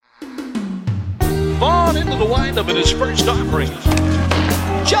the windup in his first offering.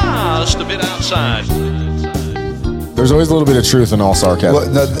 Just a bit outside. There's always a little bit of truth in all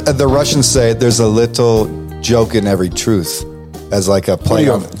sarcasm. Well, the Russians say there's a little joke in every truth, as like a play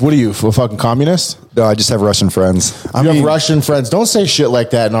on. What are you, a fucking communist? No, I just have Russian friends. You have Russian friends. Don't say shit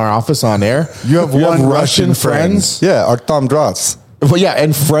like that in our office on air. You have Russian friends? Yeah, our Tom Drotz. Well, yeah,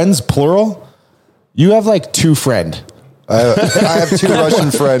 and friends, plural. You have like two friend. I have two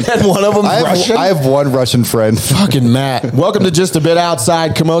Russian friends. And one of them Russian? I have one Russian friend. Fucking Matt. Welcome to Just a Bit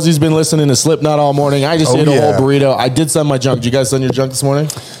Outside. Kamozi's been listening to Slipknot all morning. I just ate a whole burrito. I did send my junk. Did you guys send your junk this morning?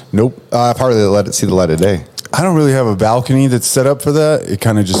 Nope. I've hardly see the light of day. I don't really have a balcony that's set up for that. It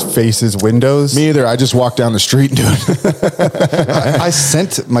kind of just faces windows. Me either. I just walk down the street and do it. I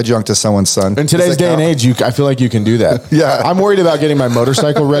sent my junk to someone's son. In today's day and age, I feel like you can do that. Yeah. I'm worried about getting my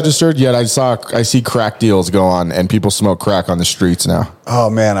motorcycle registered, yet I see crack deals go on and people smoke crack on the streets now. Oh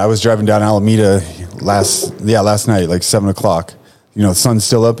man, I was driving down Alameda last night, like 7 o'clock. You know, the sun's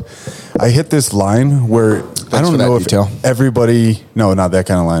still up. I hit this line where I don't know if everybody, no, not that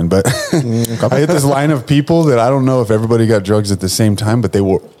kind of line, but I hit this line of people that I don't know if everybody got drugs at the same time, but they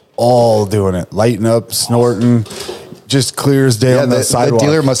were all doing it, lighting up, snorting, just clear as day on the sidewalk. The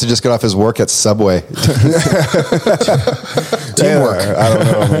dealer must have just got off his work at Subway. Teamwork. I don't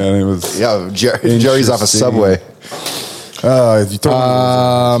know, man. It was Jerry's off a Subway.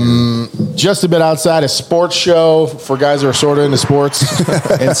 Just a bit outside, a sports show for guys who are sort of into sports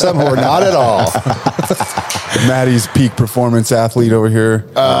and some who are not at all. Maddie's peak performance athlete over here.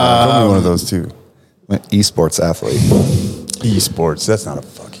 Probably one of those two. Esports athlete. Esports. That's not a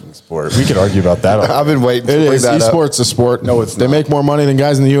fucking sport. We could argue about that. I've been waiting to bring that up. Esports a sport. No, it's not. They make more money than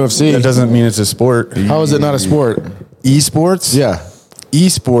guys in the UFC. That doesn't mean it's a sport. How is it not a sport? Esports? Yeah.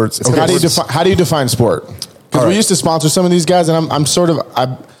 Esports. Okay. How do you define sport? Because we used to sponsor some of these guys, and I'm sort of.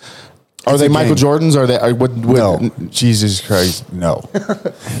 Are they Michael Jordans? Are they? No. Jesus Christ, no.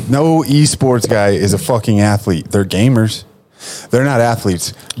 No esports guy is a fucking athlete. They're gamers. They're not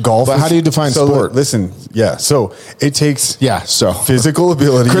athletes. Golf. But how do you define sport? Listen, so it takes so physical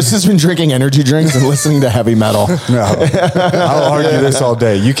ability. Chris has been drinking energy drinks and listening to heavy metal. No, I'll argue this all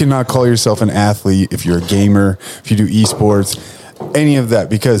day. You cannot call yourself an athlete if you're a gamer, if you do esports, any of that,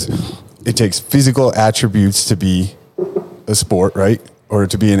 because it takes physical attributes to be a sport, right? Or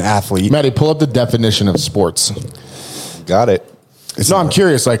to be an athlete. Maddie, pull up the definition of sports. Got it. I'm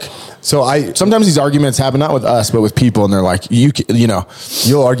curious. Sometimes these arguments happen not with us, but with people, and they're like,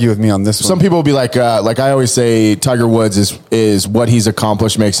 you'll argue with me on this one. Some people will be like I always say, Tiger Woods is what he's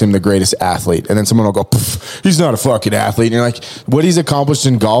accomplished makes him the greatest athlete, and then someone will go, he's not a fucking athlete, and you're like, what he's accomplished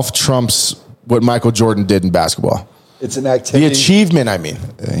in golf trumps what Michael Jordan did in basketball. It's an activity. The achievement, I mean.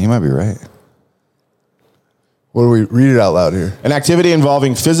 Yeah, you might be right. What do we read it out loud here? An activity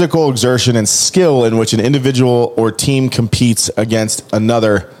involving physical exertion and skill in which an individual or team competes against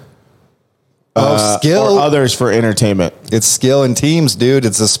another skill or others for entertainment. It's skill in teams, dude.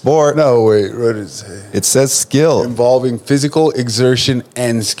 It's a sport. No, wait. What is it? It says skill. Involving physical exertion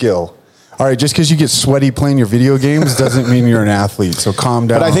and skill. All right, just because you get sweaty playing your video games doesn't mean you're an athlete, so calm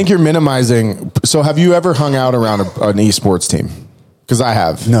down. But I think you're minimizing. So have you ever hung out around an esports team? Because I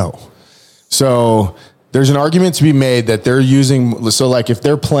have. No. So there's an argument to be made that they're using. So like if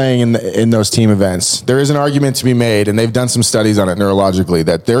they're playing in those team events, there is an argument to be made, and they've done some studies on it neurologically,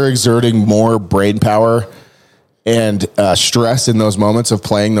 that they're exerting more brain power and stress in those moments of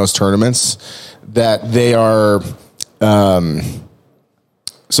playing those tournaments, that they are.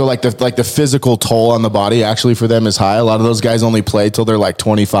 So like the physical toll on the body actually for them is high. A lot of those guys only play till they're like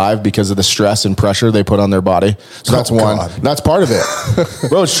 25 because of the stress and pressure they put on their body. So that's one. God. That's part of it.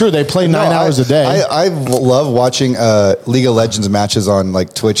 Bro, it's true. They play 9 hours a day. I love watching League of Legends matches on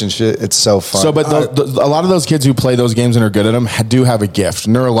like Twitch and shit. It's so fun. So, but a lot of those kids who play those games and are good at them do have a gift.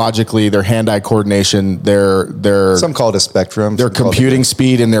 Neurologically, their hand-eye coordination, their some call it a spectrum. Their computing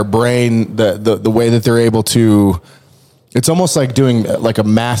speed and their brain, the way that they're able to. It's almost like doing like a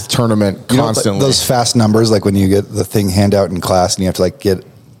math tournament constantly. Those fast numbers, like when you get the thing hand out in class and you have to like get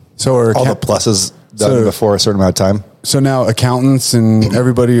all the pluses done before a certain amount of time. So now accountants and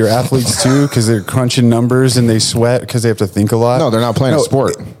everybody are athletes too because they're crunching numbers and they sweat because they have to think a lot. No, they're not playing a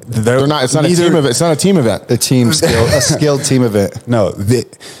sport. They're not. It's not a team event. It's not a team event. A skilled team event. No,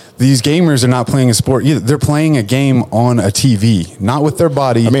 these gamers are not playing a sport either. They're playing a game on a TV, not with their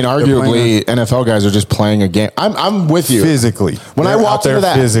body. I mean, arguably, NFL guys are just playing a game. I'm with you physically. When I walked into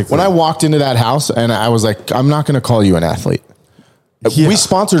that house, and I was like, I'm not going to call you an athlete. Yeah. We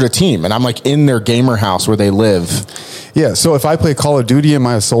sponsored a team, and I'm like in their gamer house where they live. Yeah. So if I play Call of Duty, am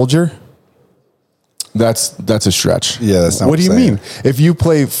I a soldier? That's a stretch. Yeah, that's not what do you mean? If you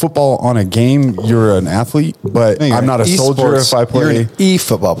play football on a game, you're an athlete, but No, I'm not a soldier if I play. You're an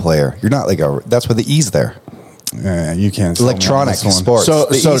e-football player. You're not like that's where the E's there. Yeah, you can't. Electronic sports. So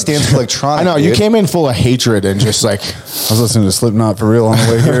the E stands for electronic. I know, you came in full of hatred and just like... I was listening to Slipknot for real on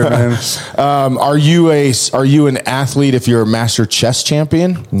the way here, man. Are you an athlete if you're a master chess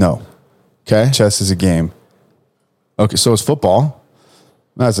champion? No. Okay. Chess is a game. Okay, so is football.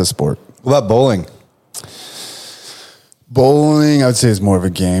 That's a sport. What about bowling? Bowling, I would say, is more of a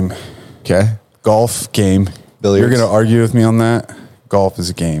game. Okay. Golf, game. Billiards. You're going to argue with me on that? Golf is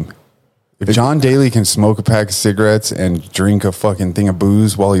a game. If John Daly can smoke a pack of cigarettes and drink a fucking thing of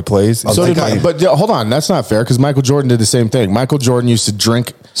booze while he plays, but hold on, that's not fair because Michael Jordan did the same thing. Michael Jordan used to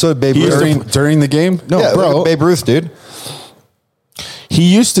drink. So Babe Ruth during the game? No, yeah, bro, Babe Ruth, dude.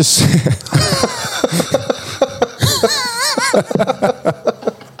 He used to.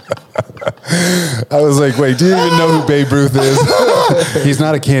 I was like, wait, do you even know who Babe Ruth is? He's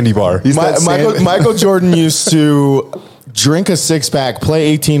not a candy bar. Michael Jordan used to drink a six-pack, play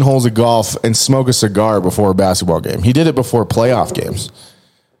 18 holes of golf, and smoke a cigar before a basketball game. He did it before playoff games.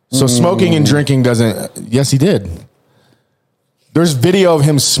 So smoking and drinking doesn't... Yes, he did. There's video of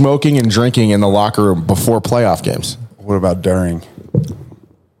him smoking and drinking in the locker room before playoff games. What about during?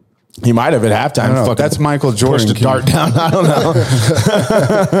 He might have at halftime. That's Michael Jordan. Pushed a dart down. I don't know.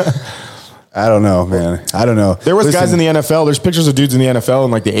 I don't know, man. I don't know. There was guys in the NFL. There's pictures of dudes in the NFL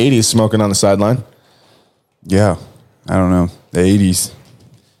in like the 80s smoking on the sideline. Yeah. I don't know. The 80s.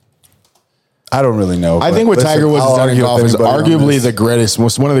 I don't really know. I think what Tiger Woods has done in golf is arguably the greatest,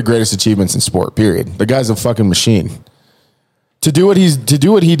 one of the greatest achievements in sport, period. The guy's a fucking machine. To do what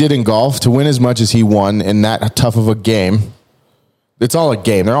he did in golf, to win as much as he won in that tough of a game, it's all a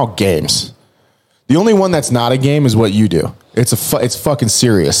game. They're all games. The only one that's not a game is what you do. It's fucking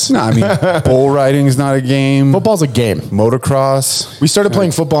serious. No, I mean, bull riding is not a game. Football's a game. Motocross. We started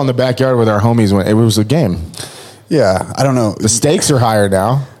playing football in the backyard with our homies when it was a game. Yeah, I don't know. The stakes are higher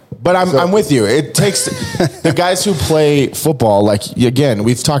now, but I'm with you. It takes the guys who play football. Like again,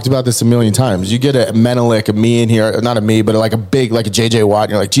 we've talked about this a million times. You get a Menelik, a me in here, not a me, but like a JJ Watt.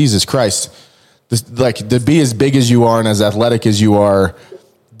 And you're like, Jesus Christ, like to be as big as you are and as athletic as you are,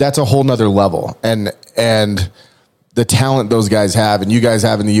 that's a whole nother level. And the talent those guys have and you guys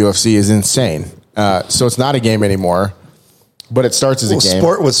have in the UFC is insane. So it's not a game anymore. But it starts as a game.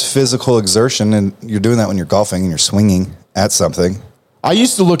 Sport was physical exertion, and you're doing that when you're golfing and you're swinging at something. I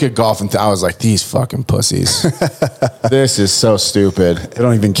used to look at golf and I was like, these fucking pussies. This is so stupid. They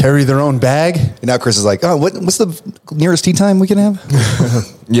don't even carry their own bag. And now Chris is like, oh, what's the nearest tee time we can have?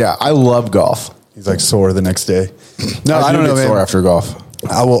 Yeah, I love golf. He's like sore the next day. No, I don't know, man. Sore after golf.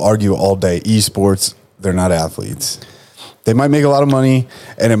 I will argue all day. Esports, they're not athletes. They might make a lot of money,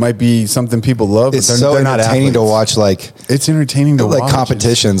 and it might be something people love. It's so entertaining to watch. Like it's entertaining to watch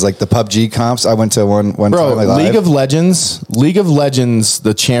competitions, like the PUBG comps. I went to one time. League of Legends,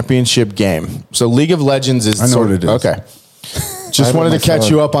 the championship game. So League of Legends is. I know what it is. Okay, just wanted to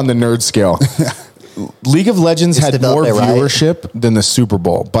catch you up on the nerd scale. League of Legends had more viewership than the Super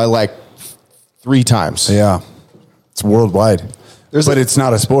Bowl by like 3 times. Yeah, it's worldwide. But it's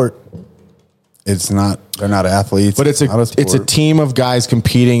not a sport. It's not. They're not athletes. But it's a team of guys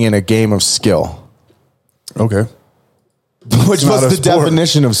competing in a game of skill. Okay. Which was the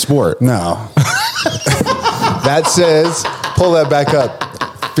definition of sport. No. That says, pull that back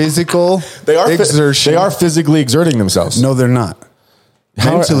up. Physical exertion. They are physically exerting themselves. No, they're not.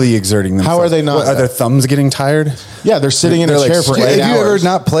 Mentally exerting themselves. How are they not? What, are their thumbs getting tired? Yeah, they're sitting in a chair for 8 hours. Have you ever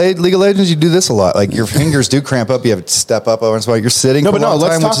not played League of Legends? You do this a lot. Like your fingers do cramp up. You have to step up once in a while. You're sitting for a long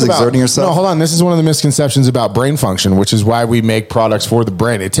time, which is exerting yourself. No, hold on. This is one of the misconceptions about brain function, which is why we make products for the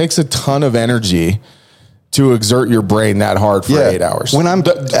brain. It takes a ton of energy to exert your brain that hard for 8 hours. When I'm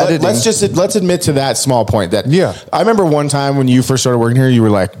editing, let's admit to that small point that yeah. I remember one time when you first started working here, you were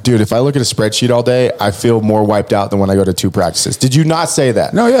like, dude, if I look at a spreadsheet all day, I feel more wiped out than when I go to 2 practices. Did you not say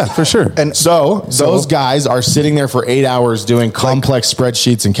that? No, yeah, for sure. And so those guys are sitting there for 8 hours doing complex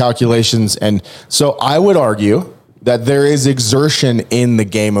spreadsheets and calculations. And so I would argue that there is exertion in the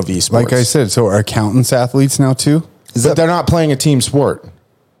game of esports. Like I said, so are accountants athletes now too? But they're not playing a team sport.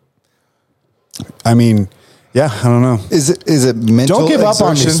 I mean, yeah, I don't know. Is it mental? Don't give exertion? up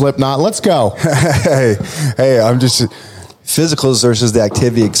on me, Slipknot. Let's go. hey, I'm just physical exertion is the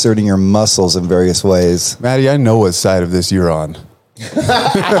activity exerting your muscles in various ways. Maddie, I know what side of this you're on.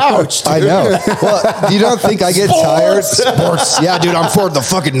 Ouch, dude. I know. Well, you don't think I get tired? Sports. Yeah, dude, I'm for the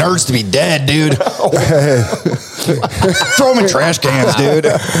fucking nerds to be dead, dude. Throw them in trash cans, dude.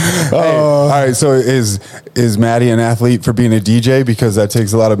 All right, so is Maddie an athlete for being a DJ? Because that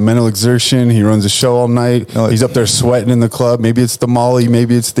takes a lot of mental exertion. He runs a show all night. No, he's up there sweating in the club. Maybe it's the Molly,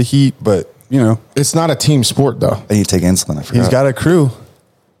 maybe it's the heat, but, you know. It's not a team sport, though. I need to take insulin. I forgot. He's got a crew.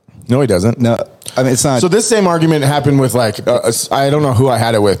 No, he doesn't. No, I mean, it's not. So this same argument happened with like, I don't know who I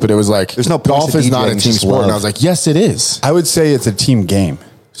had it with, but it was like, there's no golf is not a team sport. And I was like, yes, it is. I would say it's a team game.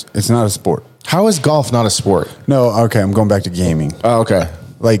 It's not a sport. How is golf not a sport? No, okay, I'm going back to gaming. Oh, okay.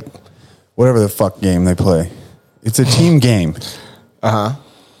 Like, whatever the fuck game they play. It's a team game. Uh-huh.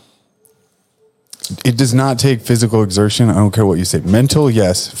 It does not take physical exertion. I don't care what you say. Mental,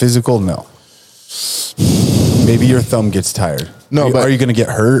 yes. Physical, no. Maybe your thumb gets tired. No, but are you going to get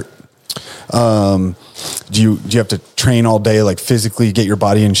hurt? Do you have to train all day, like physically get your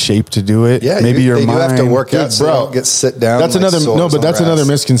body in shape to do it? Yeah, maybe your mind. You have to work out, so bro. You get sit down. That's like another no, but that's another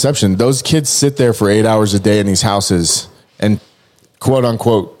misconception. Those kids sit there for 8 hours a day in these houses and quote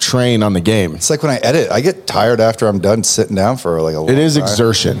unquote train on the game. It's like when I edit, I get tired after I'm done sitting down for like a long time. It is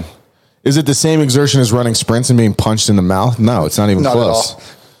exertion. Is it the same exertion as running sprints and being punched in the mouth? No, it's not even close. At all.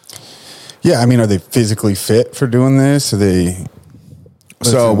 Yeah, I mean, are they physically fit for doing this? Are they?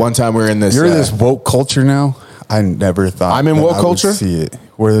 So one time we were in this. You're in this woke culture now. I never thought I'm in woke culture. See it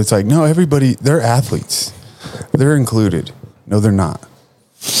where it's like, no, everybody, they're athletes, they're included. No, they're not.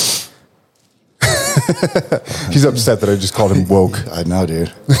 He's upset that I just called him woke. I know,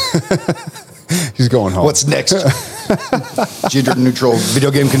 dude. He's going home. What's next? Gender neutral video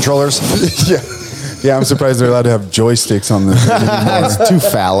game controllers. Yeah, I'm surprised they're allowed to have joysticks on this. It's too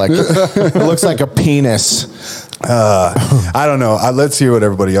phallic. It looks like a penis. I don't know. Let's hear what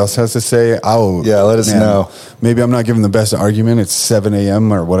everybody else has to say. Let us know. Maybe I'm not giving the best argument. It's 7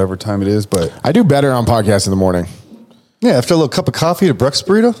 a.m. or whatever time it is, but I do better on podcasts in the morning. Yeah, after a little cup of coffee at a Brooks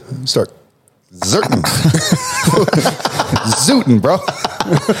burrito, start zerting. Zooting, bro.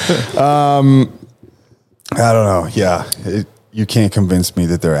 I don't know. Yeah, you can't convince me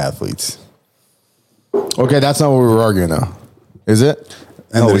that they're athletes. Okay, that's not what we were arguing, though. Is it?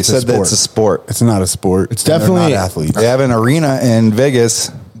 And no, we said that it's a sport. It's not a sport. It's definitely not athletes. They have an arena in Vegas.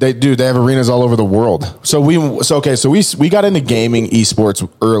 They do. They have arenas all over the world. So we got into gaming esports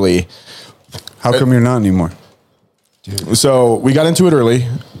early. How come you're not anymore? Dude. So we got into it early,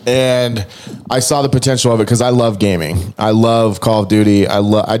 and I saw the potential of it because I love gaming. I love Call of Duty.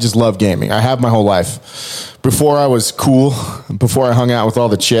 I just love gaming. I have my whole life. Before I was cool, before I hung out with all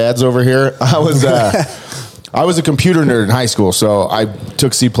the chads over here, I was a computer nerd in high school. So I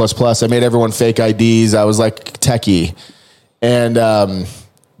took C++. I made everyone fake IDs. I was like techie, and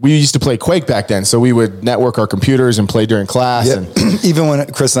we used to play Quake back then. So we would network our computers and play during class. Yeah. And even when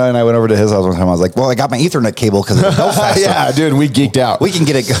Chris and I went over to his house one time, I was like, well, I got my Ethernet cable because it's no faster. Yeah, dude, we geeked out. We can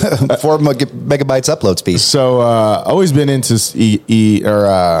get it 4 megabytes upload speed. So always been into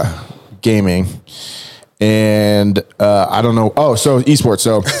gaming. And I don't know. Oh, so esports.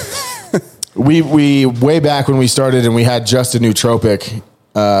 So we way back when we started and we had just a nootropic,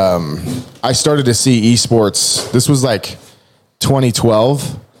 I started to see esports. This was like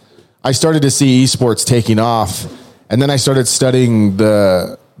 2012. I started to see esports taking off, and then I started studying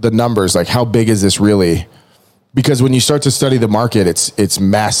the numbers, like how big is this really? Because when you start to study the market, it's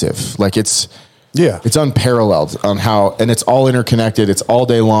massive. Like it's unparalleled on how, and it's all interconnected. It's all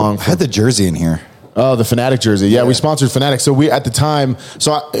day long. I had the jersey in here. Oh, the Fnatic jersey. Yeah, we sponsored Fnatic. So we, at the time,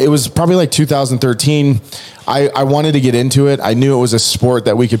 it was probably like 2013. I wanted to get into it. I knew it was a sport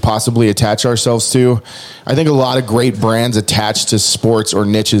that we could possibly attach ourselves to. I think a lot of great brands attach to sports or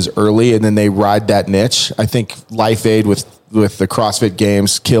niches early, and then they ride that niche. I think Life Aid with the CrossFit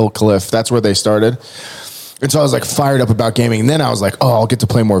Games, Kill Cliff, that's where they started. And so I was like fired up about gaming. And then I was like, oh, I'll get to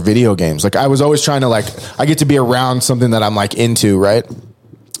play more video games. Like I was always trying to I get to be around something that I'm like into, right?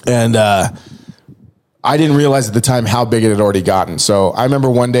 And, I didn't realize at the time how big it had already gotten. So I remember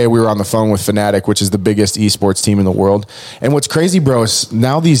one day we were on the phone with Fnatic, which is the biggest esports team in the world. And what's crazy, bro, is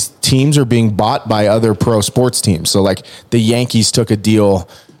now these teams are being bought by other pro sports teams. So like the Yankees took a deal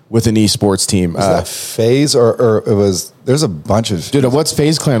with an esports team. Is that FaZe or it was, there's a bunch of... Dude, what's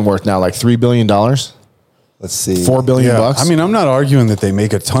FaZe Clan worth now? Like $3 billion? Let's see. $4 billion bucks? I mean, I'm not arguing that they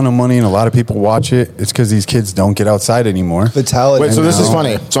make a ton of money and a lot of people watch it. It's because these kids don't get outside anymore. Vitality. Wait, so this is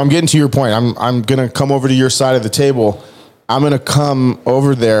funny. So I'm getting to your point. I'm going to come over to your side of the table. I'm going to come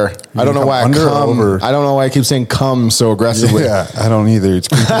over there. I don't know why I don't know why I keep saying come so aggressively. Yeah, I don't either. It's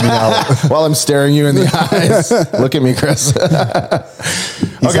creeping me out. While I'm staring you in the eyes. Look at me, Chris.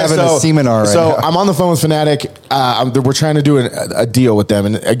 He's having a seminar right now. I'm on the phone with Fnatic. We're trying to do a deal with them.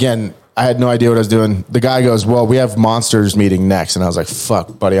 And again, I had no idea what I was doing. The guy goes, well, we have Monsters meeting next. And I was like,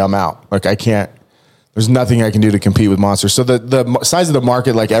 fuck, buddy, I'm out. Like, I can't. There's nothing I can do to compete with Monsters. So the size of the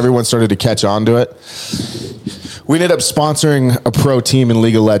market, like everyone started to catch on to it. We ended up sponsoring a pro team in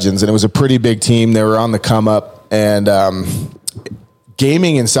League of Legends, and it was a pretty big team. They were on the come up, and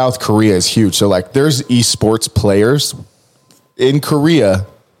gaming in South Korea is huge. So like there's esports players in Korea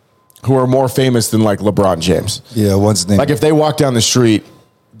who are more famous than like LeBron James. Yeah, what's the name? Like if they walk down the street,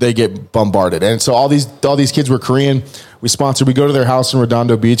 they get bombarded. And so all these kids were Korean. We go to their house in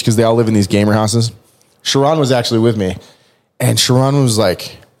Redondo Beach because they all live in these gamer houses. Sharon was actually with me, and Sharon was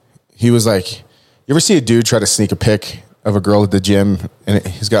like, you ever see a dude try to sneak a pic of a girl at the gym, and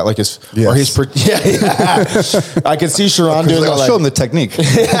he's got like his, yes. or he's, I could see Sharon doing I'll show him the technique.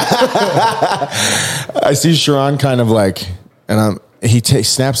 I see Sharon kind of like, and he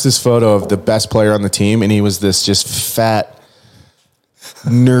snaps this photo of the best player on the team, and he was this just fat,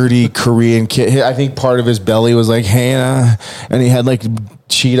 nerdy Korean kid. I think part of his belly was like Hannah, and he had like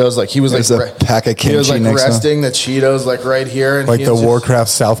Cheetos. Like he was There's like a pack of kimchi. He was like resting the Cheetos like right here, and like the Warcraft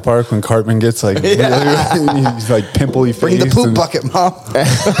South Park when Cartman gets like he's like pimply face. Bring the poop bucket, Mom.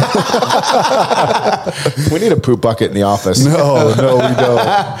 We need a poop bucket in the office. No, we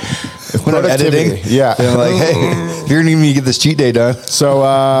don't. When I'm editing, yeah, they're like, hey, you're gonna need to get this cheat day done. So,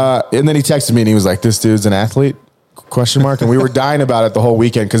 and then he texted me and he was like, "This dude's an athlete?" ? And we were dying about it the whole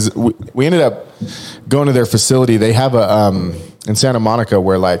weekend because we ended up going to their facility. They have a in Santa Monica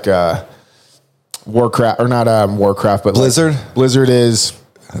where like Warcraft, or not Warcraft, but Blizzard. Like Blizzard is.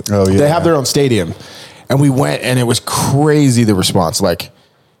 Oh yeah, they have their own stadium, and we went, and it was crazy the response. Like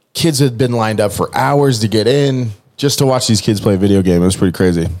kids had been lined up for hours to get in just to watch these kids play a video game. It was pretty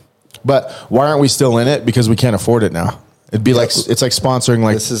crazy. But why aren't we still in it? Because we can't afford it now. It'd be like it's like sponsoring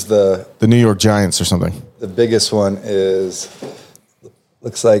like this is the New York Giants or something. The biggest one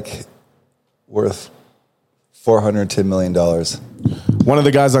looks like worth $410 million. One of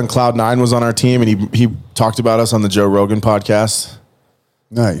the guys on Cloud9 was on our team, and he talked about us on the Joe Rogan podcast.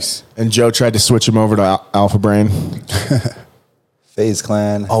 Nice. And Joe tried to switch him over to Alpha Brain. FaZe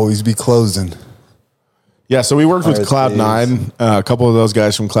Clan. Always be closing. Yeah, so we worked with Cloud9, a couple of those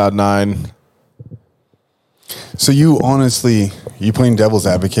guys from Cloud9. So you playing devil's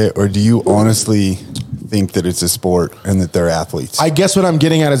advocate, or do you honestly think that it's a sport and that they're athletes? I guess what I'm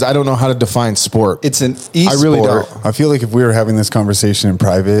getting at is I don't know how to define sport. It's an e-sport. I really don't. I feel like if we were having this conversation in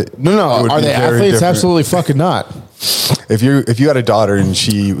private, no, are they athletes? Different. Absolutely fucking not. If you had a daughter and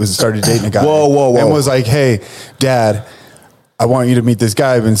she started dating a guy, whoa, and was like, "Hey, Dad, I want you to meet this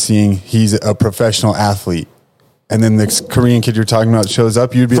guy I've been seeing. He's a professional athlete." And then the Korean kid you're talking about shows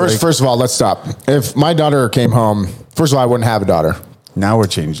up, you'd be first of all, let's stop. If my daughter came home, first of all, I wouldn't have a daughter. Now we're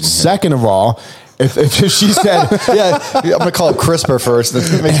changing. Second of all, if she said, I'm going to call it CRISPR first. Make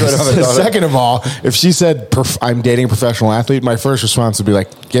sure I don't have a daughter. Second of all, if she said, I'm dating a professional athlete, my first response would be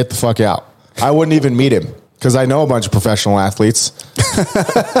like, get the fuck out. I wouldn't even meet him because I know a bunch of professional athletes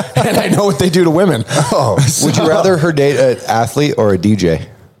and I know what they do to women. Oh, so. Would you rather her date an athlete or a DJ?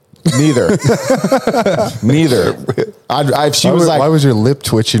 Neither. Why was your lip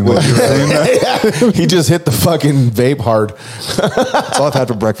twitching when you were saying that? Yeah, he just hit the fucking vape hard. That's all I've had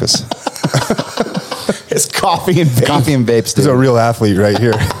for breakfast. It's coffee and vape. Coffee and vapes. He's a real athlete right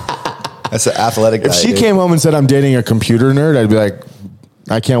here. That's an athletic guy. If she came home and said, I'm dating a computer nerd, I'd be like,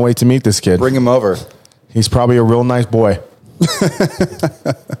 I can't wait to meet this kid. Bring him over. He's probably a real nice boy.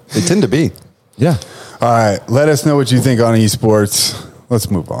 They tend to be. Yeah. All right. Let us know what you think on esports. Let's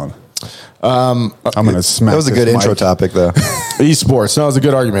move on. I'm going to smack. That was a good intro topic, though. Esports. No, it was a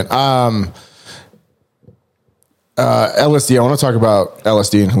good argument. LSD. I want to talk about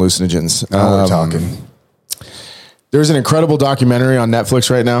LSD and hallucinogens. We're talking. There's an incredible documentary on Netflix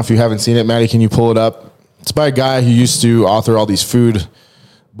right now. If you haven't seen it, Maddie, can you pull it up? It's by a guy who used to author all these food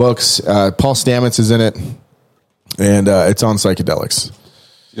books. Paul Stamets is in it, and it's on psychedelics.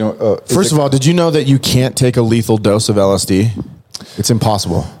 First of all, did you know that you can't take a lethal dose of LSD? It's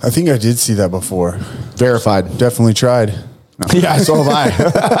impossible. I think I did see that before. Verified. Definitely tried. No. Yeah, so have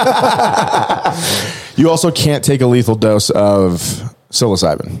I. You also can't take a lethal dose of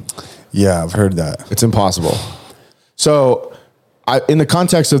psilocybin. Yeah, I've heard that. It's impossible. So, in the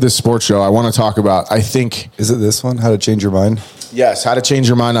context of this sports show, I want to talk about, I think... Is it this one? How to Change Your Mind? Yes, How to Change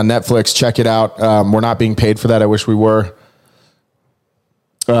Your Mind on Netflix. Check it out. We're not being paid for that. I wish we were.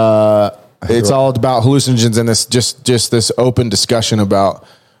 It's all about hallucinogens and this just this open discussion about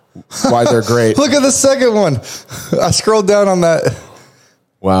why they're great. Look at the second one. I scrolled down on that.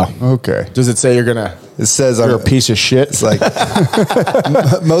 Wow. Okay. Does it say it says you're a piece of shit? It's like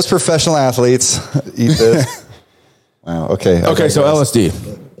most professional athletes eat this. Wow. Okay. Okay. So LSD.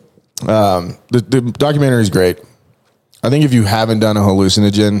 The documentary is great. I think if you haven't done a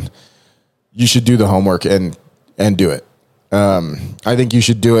hallucinogen, you should do the homework and do it. I think you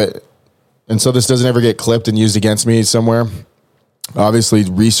should do it. And so this doesn't ever get clipped and used against me somewhere. Obviously,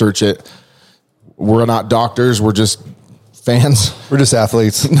 research it. We're not doctors. We're just fans. We're just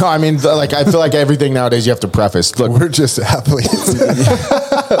athletes. No, I mean, like, I feel like everything nowadays you have to preface. Look, we're just athletes.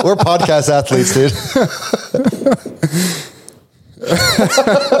 We're podcast athletes, dude.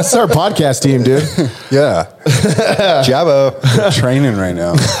 That's our podcast team, dude. Yeah. JABO. We're training right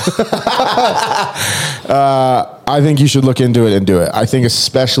now. I think you should look into it and do it. I think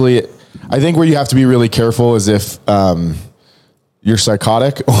where you have to be really careful is if you're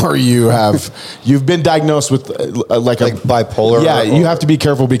psychotic or you've been diagnosed with like bipolar. Yeah, you have to be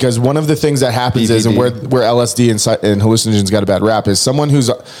careful because one of the things that happens is, and where LSD and hallucinogens got a bad rap, is someone who's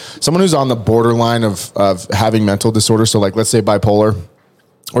on the borderline of having mental disorder. So like, let's say bipolar,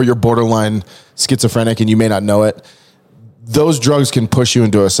 or you're borderline schizophrenic and you may not know it. Those drugs can push you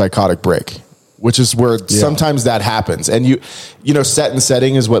into a psychotic break, which is where sometimes that happens. And you know, set and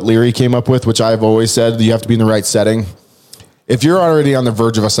setting is what Leary came up with, which I've always said you have to be in the right setting. If you're already on the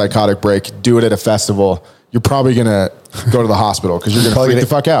verge of a psychotic break, do it at a festival. You're probably going to go to the hospital because you're going to freak the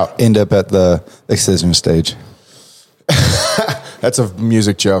fuck out. End up at the excision stage. That's a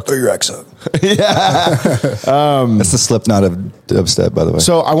music joke. Throw your ex up. Yeah. That's the Slipknot of dubstep, by the way.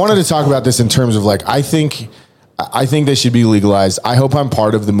 So I wanted to talk about this in terms of like, I think they should be legalized. I hope I'm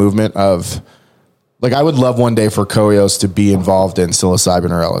part of the movement of, like, I would love one day for Koyos to be involved in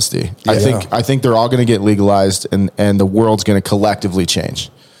psilocybin or LSD. Yeah. I think they're all going to get legalized and the world's going to collectively change.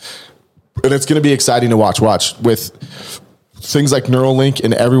 And it's going to be exciting to watch with things like Neuralink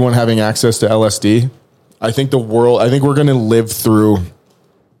and everyone having access to LSD. I think we're going to live through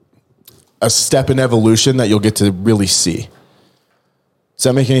a step in evolution that you'll get to really see. Does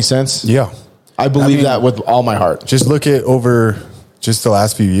that make any sense? Yeah. I believe that with all my heart. Just look at over just the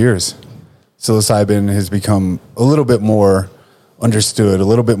last few years. Psilocybin has become a little bit more understood, a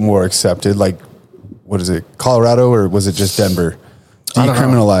little bit more accepted. Like, what is it, Colorado, or was it just Denver?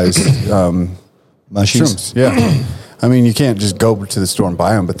 Decriminalized mushrooms. Yeah. I mean, you can't just go to the store and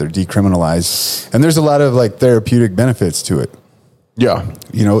buy them, but they're decriminalized. And there's a lot of like therapeutic benefits to it. Yeah.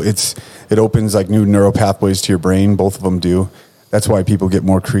 You know, it opens like new neural pathways to your brain. Both of them do. That's why people get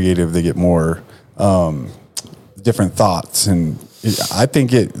more creative. They get more different thoughts. And I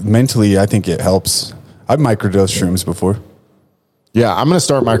think it helps. I've microdosed shrooms before. Yeah, I'm going to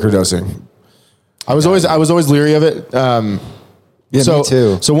start microdosing. I was always leery of it. Me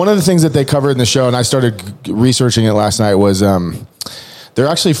too. So one of the things that they covered in the show, and I started researching it last night, was they're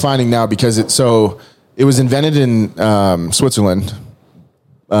actually finding now, because it was invented in Switzerland,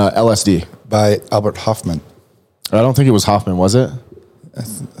 LSD. By Albert Hoffman. I don't think it was Hoffman, was it? I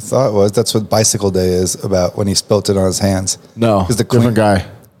thought it was. That's what Bicycle Day is about, when he spilt it on his hands. No, the different guy.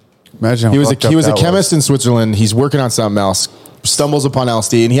 Imagine how he was a chemist in Switzerland. He's working on something else, stumbles upon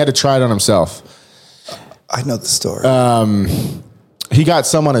LSD, and he had to try it on himself. I know the story. He got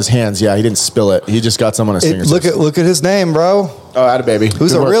some on his hands. Yeah, he didn't spill it. He just got some on his fingers. Look at his name, bro. Oh, atta baby.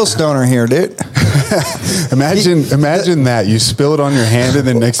 Who's a real stoner here, dude? Imagine that you spill it on your hand, and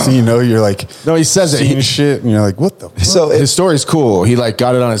then next thing you know, you're like, no, he says it. Shit, and you're like, what the? Fuck? So his story's cool. He like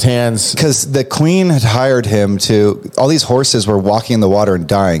got it on his hands because the queen had hired him to. All these horses were walking in the water and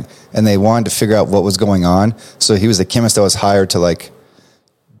dying, and they wanted to figure out what was going on. So he was the chemist that was hired to like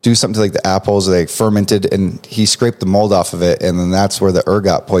do something to like the apples. They fermented, and he scraped the mold off of it, and then that's where the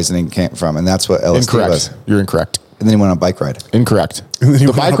ergot poisoning came from, and that's what LSD was. You're incorrect. And then he went on a bike ride. Incorrect.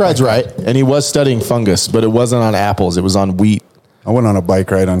 The bike ride's right, and he was studying fungus, but it wasn't on apples. It was on wheat. I went on a bike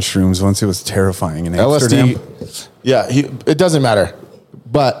ride on shrooms once. It was terrifying in Amsterdam. LSD. Yeah, it doesn't matter,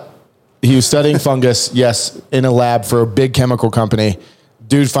 but he was studying fungus. Yes, in a lab for a big chemical company.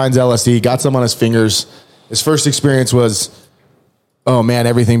 Dude finds LSD, got some on his fingers. His first experience was, oh man,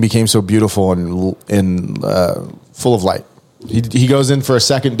 everything became so beautiful and full of light. He goes in for a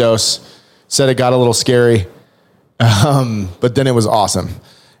second dose, said it got a little scary, but then it was awesome.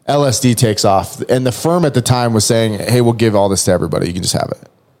 LSD takes off, and the firm at the time was saying, hey, we'll give all this to everybody. You can just have it.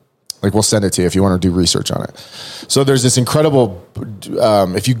 Like, we'll send it to you if you want to do research on it. So there's this incredible,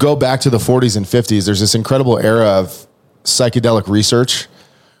 if you go back to the 40s and 50s, there's this incredible era of psychedelic research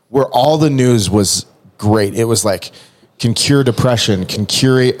where all the news was great. It was like, can cure depression, can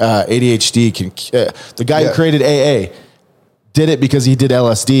cure ADHD. The guy who created AA did it because he did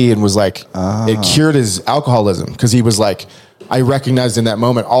LSD and was like, it cured his alcoholism because he was like, I recognized in that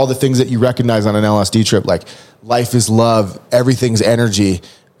moment all the things that you recognize on an LSD trip, like life is love, everything's energy.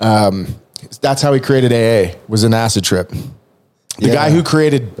 That's how he created AA, was an acid trip. The guy who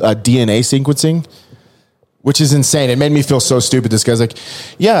created DNA sequencing, which is insane. It made me feel so stupid. This guy's like,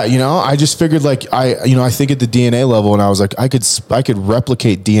 I just figured like I think at the DNA level, and I was like, I could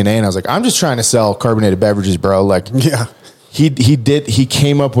replicate DNA, and I was like, I'm just trying to sell carbonated beverages, bro. Like, he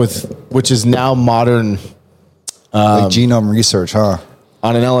came up with, which is now modern, like genome research, huh?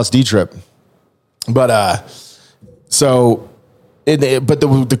 On an LSD trip, but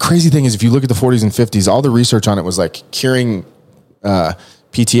the crazy thing is, if you look at the 40s and 50s, all the research on it was like curing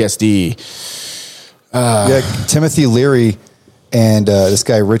PTSD. Timothy Leary and this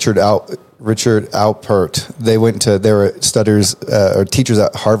guy Richard Alpert. They were studiers or teachers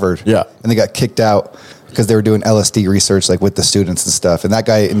at Harvard. Yeah, and they got kicked out because they were doing LSD research like with the students and stuff. And that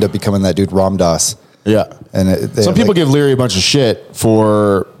guy ended up becoming that dude Ram Dass. Yeah, and some people give Leary a bunch of shit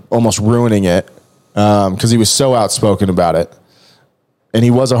for almost ruining it because he was so outspoken about it. And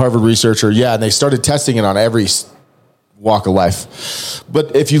he was a Harvard researcher. Yeah, and they started testing it on every walk of life.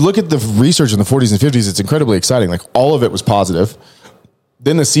 But if you look at the research in the 40s and 50s, it's incredibly exciting. Like, all of it was positive.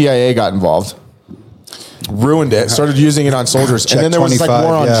 Then the CIA got involved, ruined it, started using it on soldiers. And then there was like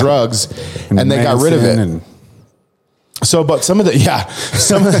war on drugs, and they got rid of it. So, but some people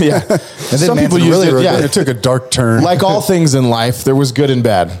used it. Yeah, it took a dark turn. Like all things in life, there was good and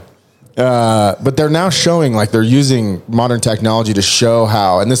bad. But they're now showing, like, they're using modern technology to show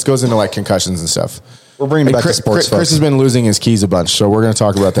how, and this goes into like concussions and stuff. We're bringing it back to sports. Chris has been losing his keys a bunch, so we're going to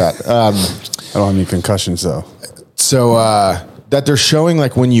talk about that. I don't have any concussions though. So that they're showing,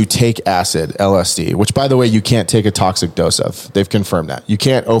 like, when you take acid, LSD, which, by the way, you can't take a toxic dose of. They've confirmed that you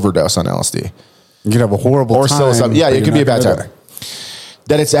can't overdose on LSD. You could have a horrible or time. Yeah, it could be a bad time.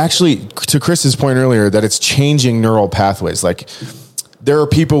 That it's actually, to Chris's point earlier, that it's changing neural pathways. Like, there are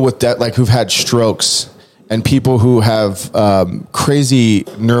people with that, like, who've had strokes, and people who have crazy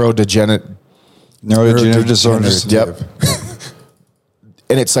neurodegenerative disorders. Yep.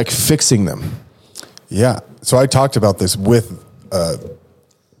 And it's like fixing them. Yeah. So I talked about this with a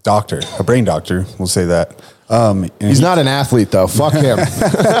doctor, a brain doctor. We'll say that. He's not an athlete, though. Fuck him.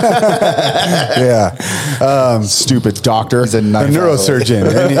 Yeah. Stupid doctor. He's a neurosurgeon.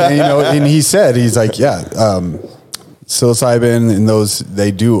 and he said, he's like, psilocybin and those,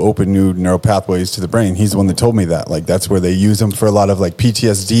 they do open new neural pathways to the brain. He's the one that told me that. Like, that's where they use them for a lot of like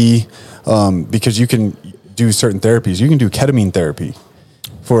PTSD, because you can do certain therapies. You can do ketamine therapy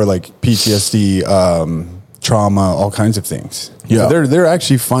for like PTSD, trauma, all kinds of things. Yeah. So they're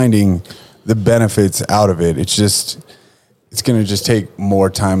actually finding the benefits out of it. It's going to just take more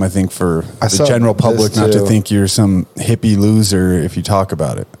time, I think, for the general public not to think you're some hippie loser if you talk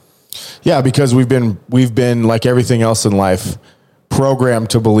about it. Yeah, because we've been like everything else in life, programmed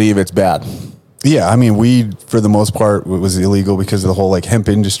to believe it's bad. Yeah, I mean, weed for the most part was illegal because of the whole like hemp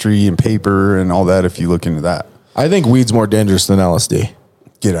industry and paper and all that. If you look into that, I think weed's more dangerous than LSD.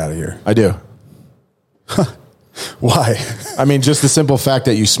 Get out of here. I do. Why? I mean, just the simple fact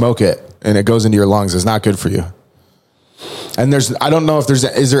that you smoke it and it goes into your lungs is not good for you. And I don't know if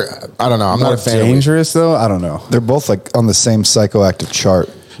I don't know. I'm not a fan. Dangerous though? I don't know. They're both like on the same psychoactive chart.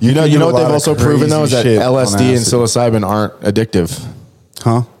 You know what they've also proven though is that LSD and psilocybin aren't addictive.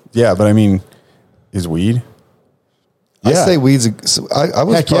 Huh? Yeah, but I mean, is weed? I say weed's. I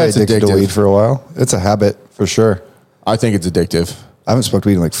was probably addicted to weed for a while. It's a habit for sure. I think it's addictive. I haven't smoked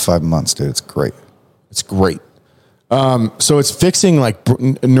weed in like 5 months, dude. It's great. It's great. So it's fixing like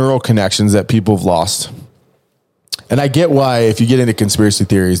neural connections that people have lost. And I get why, if you get into conspiracy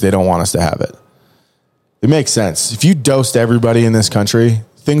theories, they don't want us to have it. It makes sense. If you dosed everybody in this country,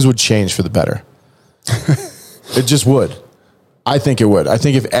 things would change for the better. It just would. I think it would. I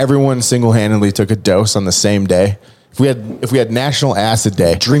think if everyone single-handedly took a dose on the same day, if we had National Acid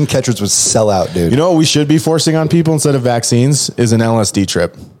Day, dream catchers would sell out, dude. You know what we should be forcing on people instead of vaccines is an LSD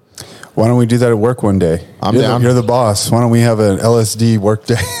trip. Why don't we do that at work one day? I'm down. You're the boss. Why don't we have an LSD work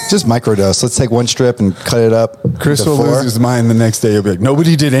day? Just microdose. Let's take one strip and cut it up. Chris will lose his mind the next day. He'll be like,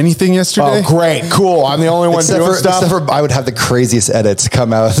 nobody did anything yesterday? Oh, great. Cool. I'm the only one doing stuff. Except for I would have the craziest edits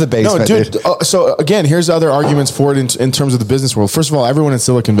come out of the basement. No, dude. So again, here's other arguments for it in terms of the business world. First of all, everyone in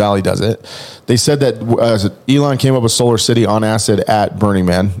Silicon Valley does it. They said that Elon came up with Solar City on acid at Burning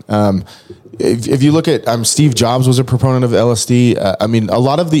Man. If you look at Steve Jobs was a proponent of LSD. I mean, a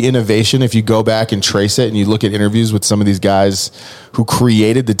lot of the innovation, if you go back and trace it and you look at interviews with some of these guys who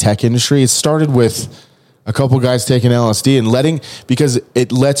created the tech industry, it started with a couple guys taking LSD and because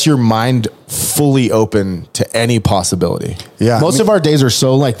it lets your mind fully open to any possibility. Yeah. Most of our days are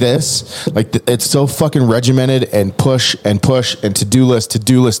so like this, like it's so fucking regimented and push and to-do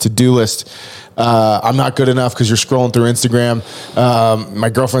list. I'm not good enough because you're scrolling through Instagram. My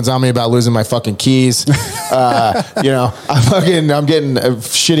girlfriend's on me about losing my fucking keys. I'm getting a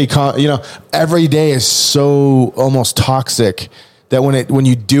shitty, every day is so almost toxic that when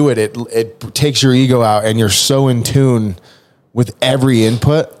you do it, it takes your ego out and you're so in tune with every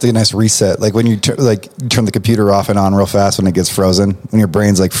input. It's a nice reset. Like when you turn the computer off and on real fast when it gets frozen, when your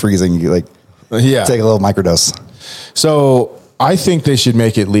brain's like freezing, you take a little microdose. So I think they should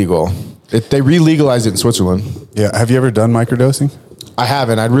make it legal. They re-legalized it in Switzerland. Yeah. Have you ever done microdosing? I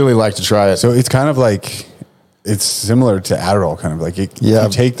haven't. I'd really like to try it. So it's kind of like, it's similar to Adderall, kind of like if you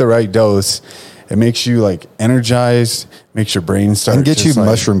take the right dose, it makes you like energized, makes your brain start. And get you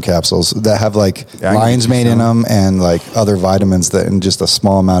mushroom capsules that have lion's mane in them and like other vitamins that in just a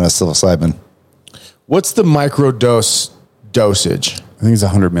small amount of psilocybin. What's the microdose dosage? I think it's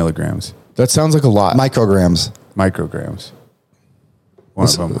 100 milligrams. That sounds like a lot. Micrograms. One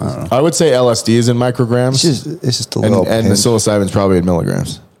of them. I don't know. I would say LSD is in micrograms. It's just a little. And the psilocybin is probably in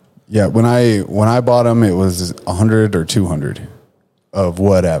milligrams. Yeah. When I bought them, it was 100 or 200 of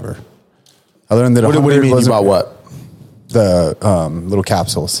whatever. Other than that, what do you mean you bought what? The little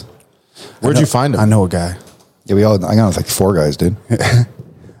capsules. Where'd you find them? I know a guy. Yeah, I got like 4 guys, dude.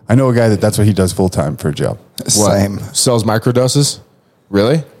 I know a guy that's what he does full time for a job. Same. Sells microdoses?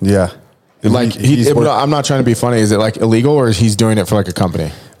 Really? Yeah. Like I'm not trying to be funny. Is it like illegal or is he's doing it for like a company?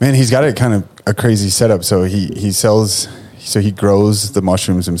 Man, he's got it kind of a crazy setup. So he sells. So he grows the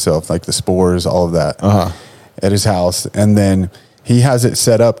mushrooms himself, like the spores, all of that, at his house, and then he has it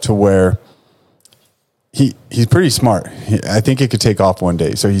set up to where. He's pretty smart. I think it could take off one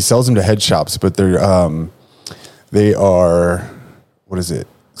day. So he sells them to head shops, but they are, what is it?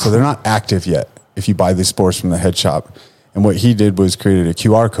 So they're not active yet if you buy these spores from the head shop. And what he did was created a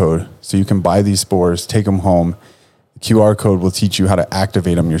QR code. So you can buy these spores, take them home. The QR code will teach you how to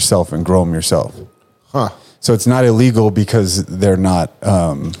activate them yourself and grow them yourself. Huh. So it's not illegal because they're not.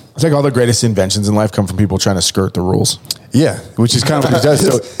 It's like all the greatest inventions in life come from people trying to skirt the rules. Yeah, which is kind of what he does.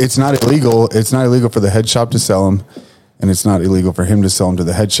 So it's not illegal. It's not illegal for the head shop to sell them, and it's not illegal for him to sell them to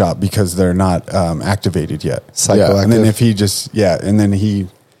the head shop because they're not activated yet. Psychoactive. And then if he and then he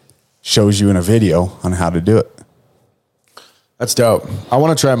shows you in a video on how to do it. That's dope. I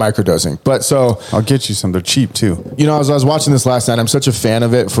want to try microdosing, but I'll get you some. They're cheap too. As I was watching this last night, I'm such a fan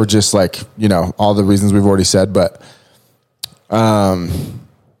of it for just like, all the reasons we've already said, but,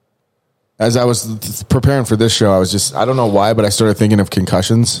 as I was preparing for this show, I don't know why, but I started thinking of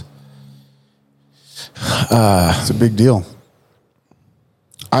concussions. It's a big deal.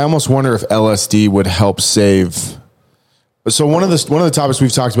 I almost wonder if LSD would help save. So one of the topics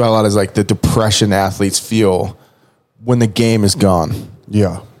we've talked about a lot is like the depression athletes feel when the game is gone.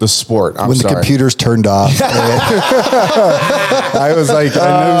 Yeah. The sport. When the computer's turned off. I was like,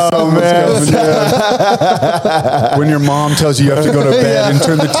 I knew something was coming. When your mom tells you have to go to bed and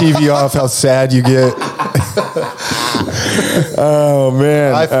turn the TV off, how sad you get. Oh,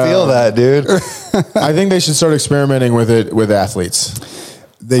 man. I feel that, dude. I think they should start experimenting with it with athletes.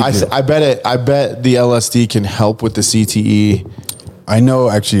 I bet the LSD can help with the CTE. I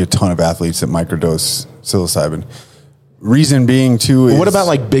know actually a ton of athletes that microdose psilocybin. Reason being too is... What about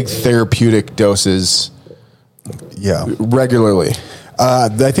like big therapeutic doses? Yeah. Regularly? I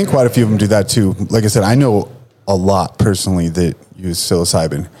think quite a few of them do that too. Like I said, I know a lot personally that use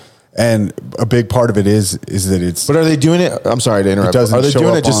psilocybin. And a big part of it is that it's... But are they doing it... I'm sorry to interrupt. Are they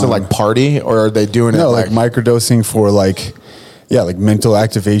doing it just to like party or are they doing it like microdosing for like mental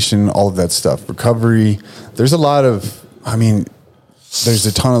activation, all of that stuff. Recovery. There's a lot of... there's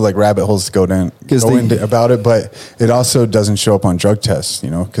a ton of like rabbit holes to go into about it, but it also doesn't show up on drug tests,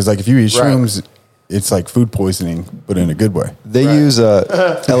 because like if you eat shrooms, it's like food poisoning, but in a good way. They use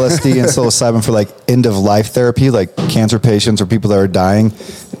LSD and psilocybin for like end of life therapy, like cancer patients or people that are dying,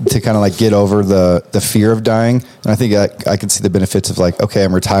 to kind of like get over the fear of dying. And I think I can see the benefits of like, okay,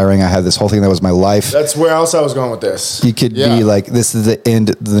 I'm retiring. I had this whole thing that was my life. That's where else I was going with this. You could be like, this is the end,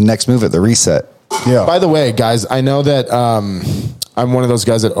 the next move at the reset. Yeah. By the way, guys, I know that I'm one of those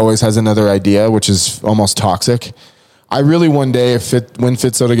guys that always has another idea, which is almost toxic. I really one day, when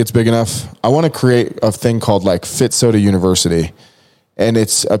Fit Soda gets big enough, I want to create a thing called like Fit Soda University. And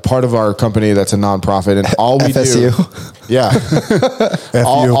it's a part of our company that's a nonprofit. And all we FSU. do,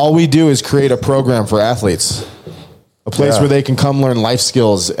 all we do is create a program for athletes, a place where they can come learn life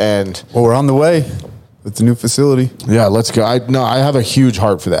skills. And well, we're on the way with the new facility. Yeah, let's go. I have a huge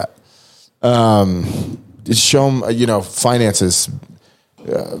heart for that. show them, finances,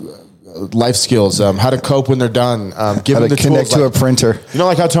 life skills, how to cope when they're done, give them the connect tools, to a printer.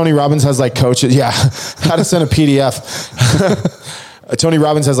 Like how Tony Robbins has like coaches. Yeah. How to send a PDF. Tony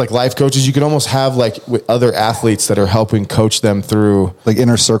Robbins has like life coaches. You can almost have like with other athletes that are helping coach them through like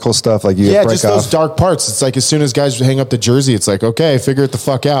inner circle stuff. Like break just off. those dark parts. It's like, as soon as guys hang up the jersey, it's like, okay, figure it the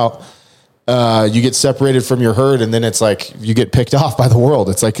fuck out. You get separated from your herd, and then it's like you get picked off by the world.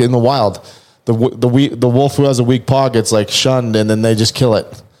 It's like in the wild, the wolf who has a weak paw gets like shunned, and then they just kill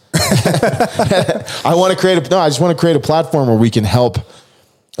it. I just want to create a platform where we can help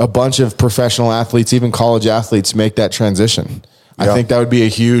a bunch of professional athletes, even college athletes, make that transition. I think that would be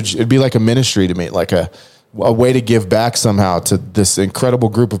it'd be like a ministry to me, like a way to give back somehow to this incredible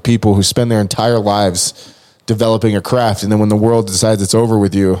group of people who spend their entire lives developing a craft. And then when the world decides it's over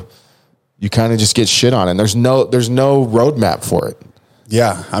with you, you kind of just get shit on. And there's no roadmap for it.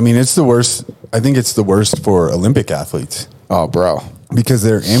 Yeah. I mean, it's the worst. I think it's the worst for Olympic athletes. Oh, bro. Because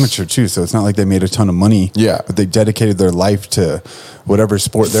they're amateur too, so it's not like they made a ton of money. Yeah, but they dedicated their life to whatever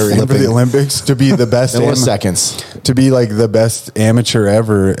sport they're in for the Olympics to be the best. Seconds to be like the best amateur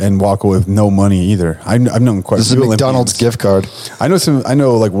ever and walk away with no money either. I've known quite a few McDonald's gift card. I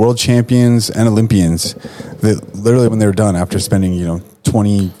know like world champions and Olympians that literally when they were done after spending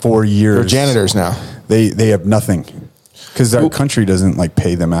 24 years, they're janitors now. They have nothing because their country doesn't like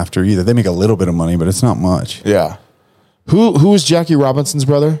pay them after either. They make a little bit of money, but it's not much. Yeah. Who was Jackie Robinson's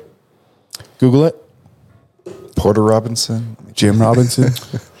brother? Google it. Porter Robinson, Jim Robinson.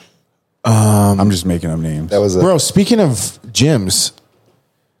 I'm just making up names. That was bro. Speaking of gyms,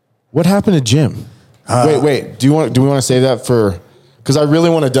 what happened to Jim? Wait. Do we want to save that for? Because I really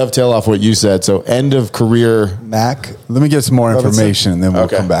want to dovetail off what you said. So end of career. Mac. Let me get some more information, and then we'll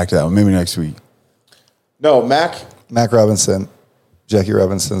come back to that one. Maybe next week. No, Mac Robinson, Jackie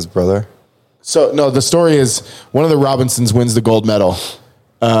Robinson's brother. So, no, the story is one of the Robinsons wins the gold medal,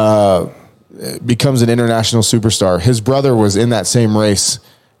 becomes an international superstar. His brother was in that same race,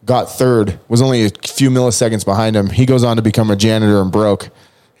 got third, was only a few milliseconds behind him. He goes on to become a janitor and broke.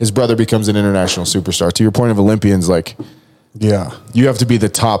 His brother becomes an international superstar. To your point of Olympians, like, yeah, you have to be the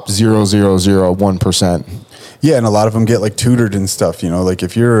top 0.001%. Yeah, and a lot of them get like tutored and stuff. Like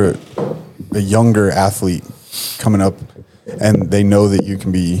if you're a younger athlete coming up, and they know that you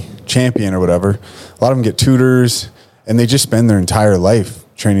can be champion or whatever, a lot of them get tutors and they just spend their entire life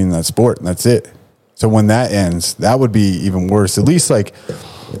training in that sport, and that's it. So when that ends, that would be even worse. At least like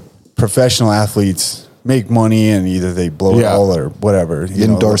professional athletes make money and either they blow it all or whatever.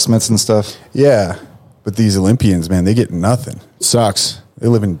 Endorsements and stuff. Yeah. But these Olympians, man, they get nothing. Sucks. They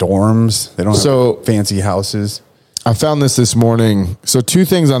live in dorms. They don't have fancy houses. I found this morning. So two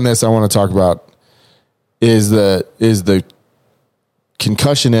things on this I want to talk about is the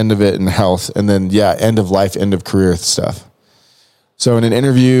concussion end of it and health, and then end of life, end of career stuff. So in an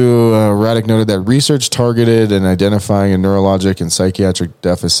interview, Raddick noted that research targeted in identifying neurologic and psychiatric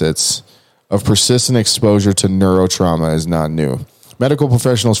deficits of persistent exposure to neurotrauma is not new. Medical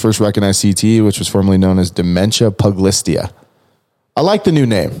professionals first recognized CTE, which was formerly known as dementia pugilistica. I like the new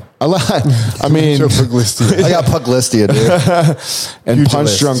name. I mean, I got pugilistia, dude. And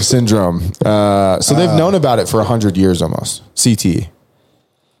punch drunk syndrome. So they've known about it for 100 years almost. CTE,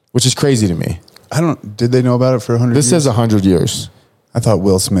 which is crazy to me. Did they know about it for 100 years? This says 100 years. I thought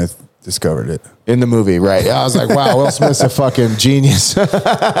Will Smith discovered it in the movie, right? I was like, wow, Will Smith's a fucking genius.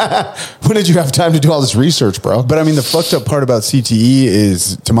 When did you have time to do all this research, bro? But I mean, the fucked up part about CTE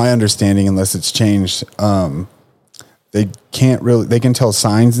is, to my understanding, unless it's changed, they can tell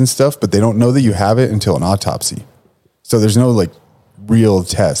signs and stuff, but they don't know that you have it until an autopsy. So there's no like real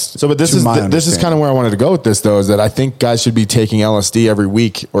test. So, but this is kind of where I wanted to go with this, though, is that I think guys should be taking LSD every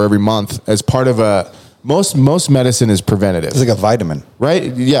week or every month as part of most medicine is preventative. It's like a vitamin, right?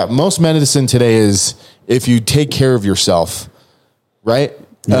 Yeah. Most medicine today is if you take care of yourself, right?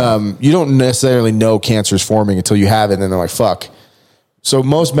 Yeah. You don't necessarily know cancer's forming until you have it, and then they're like, fuck. So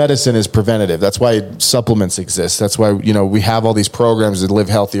most medicine is preventative. That's why supplements exist. That's why, we have all these programs to live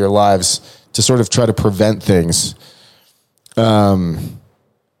healthier lives to sort of try to prevent things. I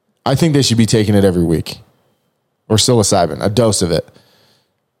think they should be taking it every week, or psilocybin, a dose of it.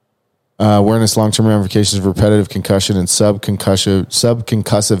 Awareness long-term ramifications of repetitive concussion and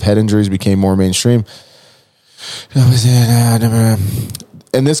subconcussive head injuries became more mainstream.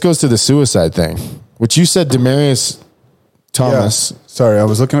 And this goes to the suicide thing, which you said Demarius Thomas. Yeah. Sorry, I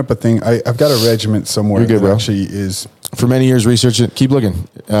was looking up a thing. I've got a regiment somewhere. You're good, bro. Actually is for many years researching. Keep looking.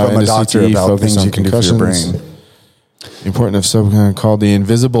 From a doctor CTE, about things you can do for your brain. Important of something called the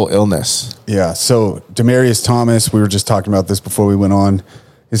invisible illness. Yeah. So Demarius Thomas, we were just talking about this before we went on.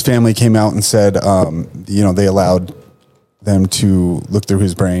 his family came out and said, they allowed them to look through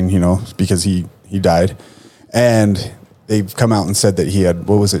his brain, because he died. And they've come out and said that he had,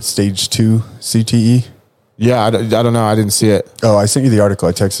 what was it, stage 2 CTE? Yeah, I don't know. I didn't see it. Oh, I sent you the article.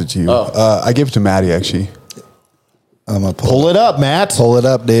 I texted it to you. Oh. I gave it to Maddie, actually. I'm going to pull it up, Matt. Pull it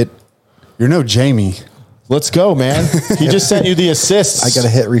up, dude. You're no Jamie. Let's go, man. He just sent you the assists. I got to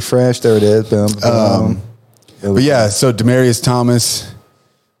hit refresh. There it is. Boom. But yeah, so Demaryius Thomas,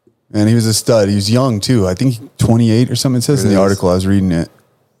 man, he was a stud. He was young too. I think 28 or something. It says in the article. I was reading it.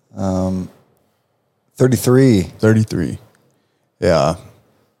 33. 33. Yeah.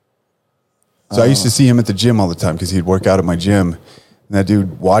 So I used to see him at the gym all the time because he'd work out at my gym. And that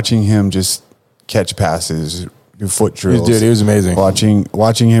dude, watching him just catch passes, do foot drills. Dude, he was amazing.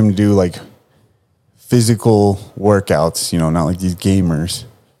 Watching him do like physical workouts, not like these gamers.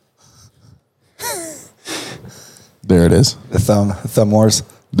 There it is. The thumb wars.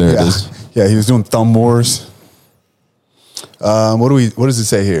 There it is. Yeah, he was doing thumb wars. What does it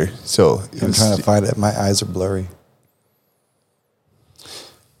say here? So I'm trying to find it. My eyes are blurry.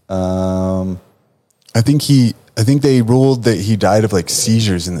 I think they ruled that he died of like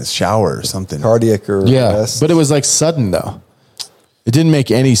seizures in the shower or something. Cardiac arrest. Yeah, but it was like sudden though. It didn't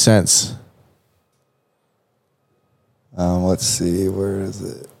make any sense. Let's see. Where is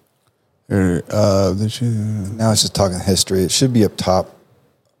it? Now it's just talking history. It should be up top.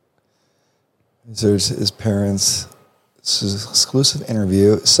 There's his parents. This is an exclusive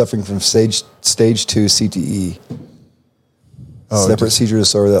interview. Suffering from stage 2 CTE. Separate seizure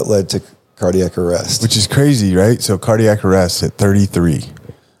disorder that led to cardiac arrest. Which is crazy, right? So cardiac arrest at 33.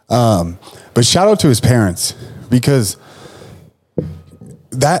 But shout out to his parents because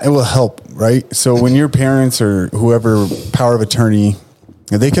that it will help, right? So when your parents or whoever power of attorney,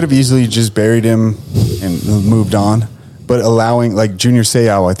 they could have easily just buried him and moved on. But allowing, like Junior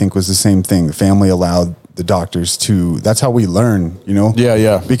Seau, I think was the same thing. The family allowed the doctors to, that's how we learn,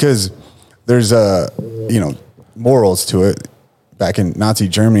 Yeah. Because there's morals to it. Back in Nazi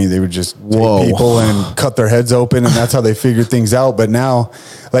Germany, they would just take people and cut their heads open, and that's how they figured things out. But now,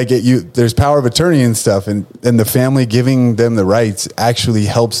 there's power of attorney and stuff, and the family giving them the rights actually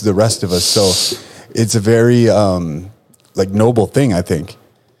helps the rest of us. So it's a very noble thing, I think.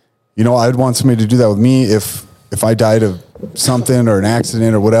 I'd want somebody to do that with me if I died of something or an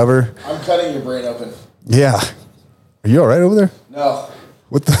accident or whatever. I'm cutting your brain open. Yeah. Are you all right over there? No.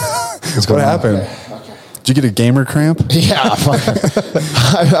 What happened? Okay. Did you get a gamer cramp? Yeah.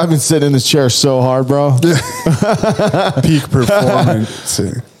 I've been sitting in this chair so hard, bro. Peak performance.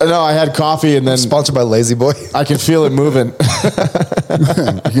 No, I had coffee and then... Sponsored by Lazy Boy. I can feel it moving. You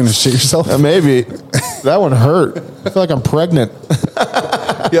going to shit yourself? Maybe. That one hurt. I feel like I'm pregnant.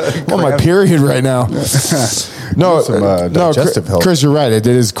 I'm on my period right now. No, digestive health. Chris, you're right. It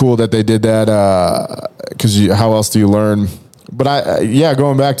is cool that they did that because how else do you learn? But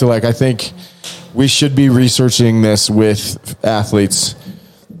going back to I think we should be researching this with athletes.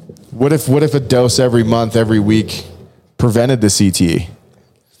 What if a dose every month, every week prevented the CTE?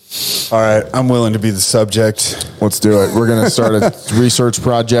 All right, I'm willing to be the subject. Let's do it. We're going to start a research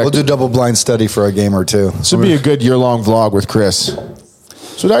project. We'll do double-blind study for a game or two. This would be a good year-long vlog with Chris.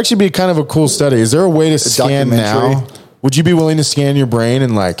 So it'd actually be kind of a cool study. Is there a way to scan now? Would you be willing to scan your brain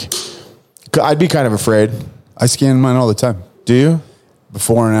and I'd be kind of afraid. I scan mine all the time. Do you?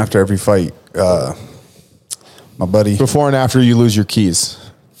 Before and after every fight. My buddy. Before and after you lose your keys.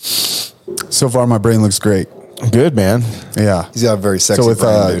 So far, my brain looks great. Good, man. Yeah. He's got a very sexy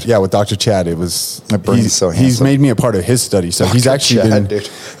brain, dude. Yeah, with Dr. Chad, it was... My brain's so handsome. He's made me a part of his study. So he's actually Chad, been... dude.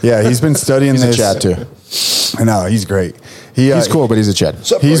 Yeah, he's been studying He's this. a Chad, too. I know, he's great. He's cool, but he's a Chad.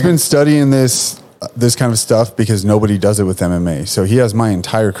 He's been studying this kind of stuff because nobody does it with MMA. So he has my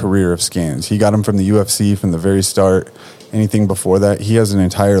entire career of scans. He got them from the UFC from the very start. Anything before that, he has an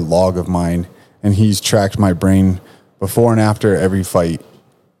entire log of mine, and he's tracked my brain before and after every fight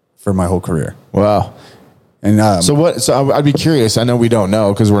for my whole career. Wow. And So I'd be curious. I know we don't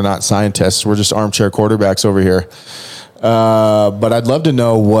know because we're not scientists. We're just armchair quarterbacks over here. But I'd love to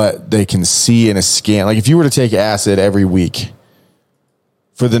know what they can see in a scan. Like if you were to take acid every week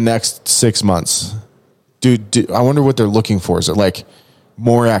for the next 6 months, I wonder what they're looking for. Is it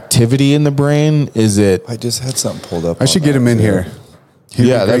more activity in the brain? Is it? I just had something pulled up. I should get him in here.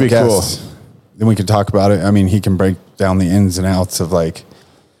 Yeah, that'd be cool. Then we can talk about it. I mean, he can break down the ins and outs of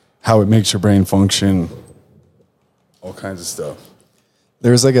how it makes your brain function, all kinds of stuff.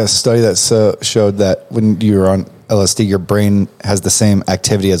 There's a study that showed that when you're on LSD, your brain has the same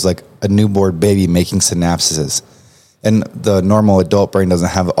activity as a newborn baby making synapses. And the normal adult brain doesn't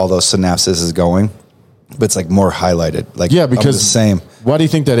have all those synapses going. but it's like more highlighted. Like, yeah, because the same. Why do you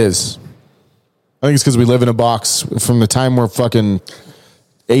think that is? I think it's because we live in a box from the time we're fucking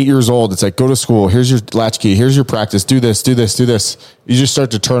 8 years old. It's like, go to school. Here's your latchkey. Here's your practice. Do this, do this, do this. You just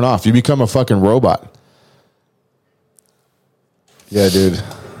start to turn off. You become a fucking robot. Yeah, dude.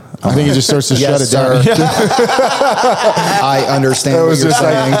 I think it just starts to shut it down. I understand. It was just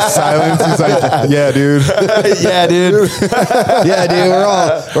saying. Like silence. He's like, yeah, dude. Yeah, dude. Yeah,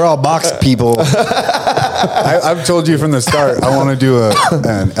 dude. We're all box people. I've told you from the start, I want to do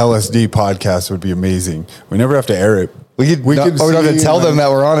an LSD podcast. Would be amazing. We never have to air it. We don't have to tell them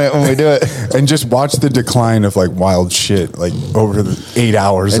that we're on it when we do it, and just watch the decline of like wild shit, like over the 8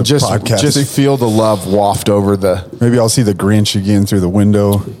 hours and of just podcasting. Just feel the love waft over the. Maybe I'll see the Grinch again through the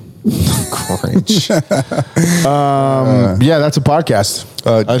window. Grinch. Yeah, that's a podcast.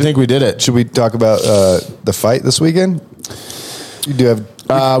 I think we did it. Should we talk about the fight this weekend? You do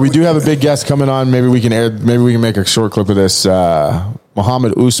have. We do have a big guest coming on. Maybe we can air. Maybe we can make a short clip of this.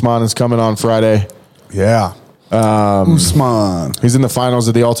 Muhammad Usman is coming on Friday. Yeah. Usman. He's in the finals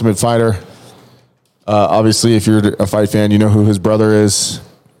of the Ultimate Fighter. Obviously, if you're a fight fan, you know who his brother is.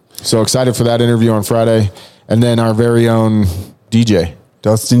 So excited for that interview on Friday. And then our very own DJ.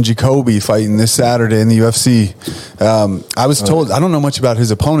 Dustin Jacoby fighting this Saturday in the UFC. I was told, I don't know much about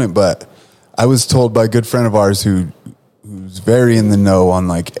his opponent, but I was told by a good friend of ours who's very in the know on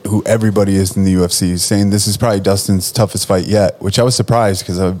like who everybody is in the UFC, saying this is probably Dustin's toughest fight yet, which I was surprised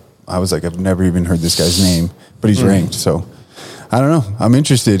because I was like, I've never even heard this guy's name, but he's ranked. So I don't know. I'm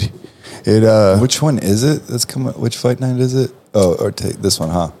interested. Which one is it? That's coming. Which fight night is it? Oh, or take this one,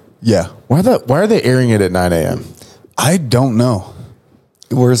 huh? Yeah. Why are they airing it at 9 a.m.? I don't know.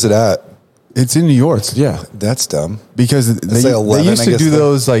 Where is it at? It's in New York. Yeah. That's dumb. Because they 11, used to do then.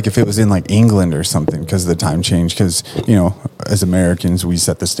 those like if it was in like England or something because of the time change. Because, you know, as Americans, we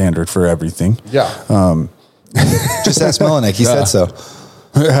set the standard for everything. Yeah. Just ask Melanek. He said so.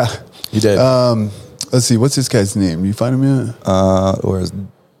 Yeah. He did. Let's see. What's this guy's name? You find him yet? Where's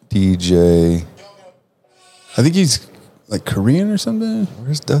DJ? I think he's like Korean or something.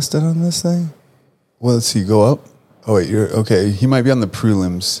 Where's Dustin on this thing? Well, let's see. Go up. Oh, wait. You're okay. He might be on the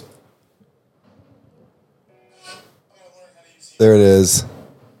prelims. There it is.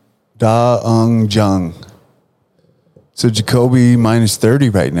 Da-Ung Jung. So Jacoby minus 30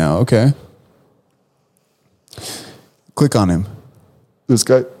 right now. Okay. Click on him. This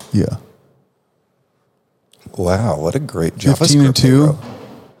guy? Yeah. Wow, what a great job. 15-2.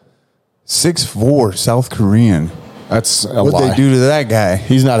 6'4", South Korean. That's a What'd lie. they do to that guy?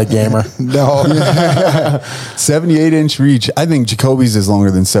 He's not a gamer. No. 78-inch reach. I think Jacoby's is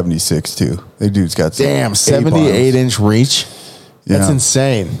longer than 76 too. That dude's got some Damn, ape 78-inch reach. That's Yeah.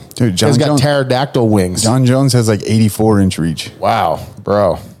 insane. Dude, John He's got Jones- pterodactyl wings. arms. John Jones has like 84-inch reach. Wow,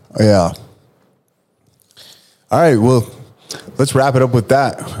 bro. Yeah. All right. Well, let's wrap it up with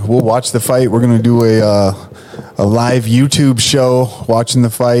that. We'll watch the fight. We're gonna do a live YouTube show watching the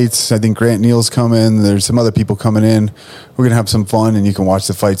fights. I think Grant Neal's coming. There's some other people coming in. We're gonna have some fun, and you can watch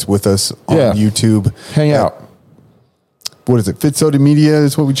the fights with us on YouTube. Hang out. What is it? Fit Soda Media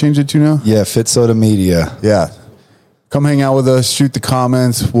is what we changed it to now. Yeah, Fit Soda Media. Yeah. Come hang out with us. Shoot the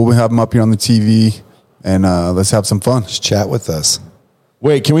comments. We'll have them up here on the TV, and let's have some fun. Just chat with us.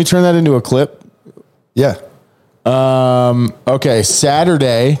 Wait, can we turn that into a clip? Yeah. Okay,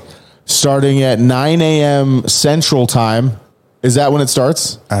 Saturday, starting at 9 a.m. Central Time. Is that when it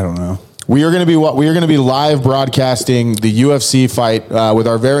starts? I don't know. We are going to be live broadcasting the UFC fight with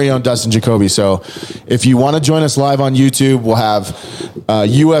our very own Dustin Jacoby. So, if you want to join us live on YouTube, we'll have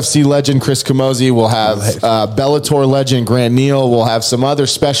UFC legend Chris Camozzi. We'll have Bellator legend Grant Neal. We'll have some other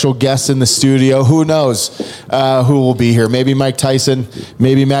special guests in the studio. Who knows who will be here? Maybe Mike Tyson.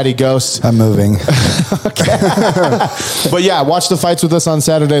 Maybe Matty Ghost. I'm moving. But yeah, watch the fights with us on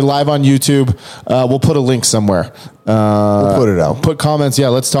Saturday live on YouTube. We'll put a link somewhere. We'll put it out. Put comments. Yeah,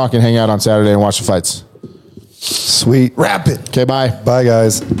 let's talk and hang out on Saturday and watch the fights. Sweet. Wrap it. Okay, bye. Bye,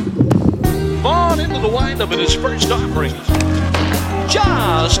 guys. Vaughn into the windup in his first offering.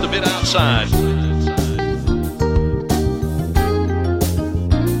 Just a bit outside.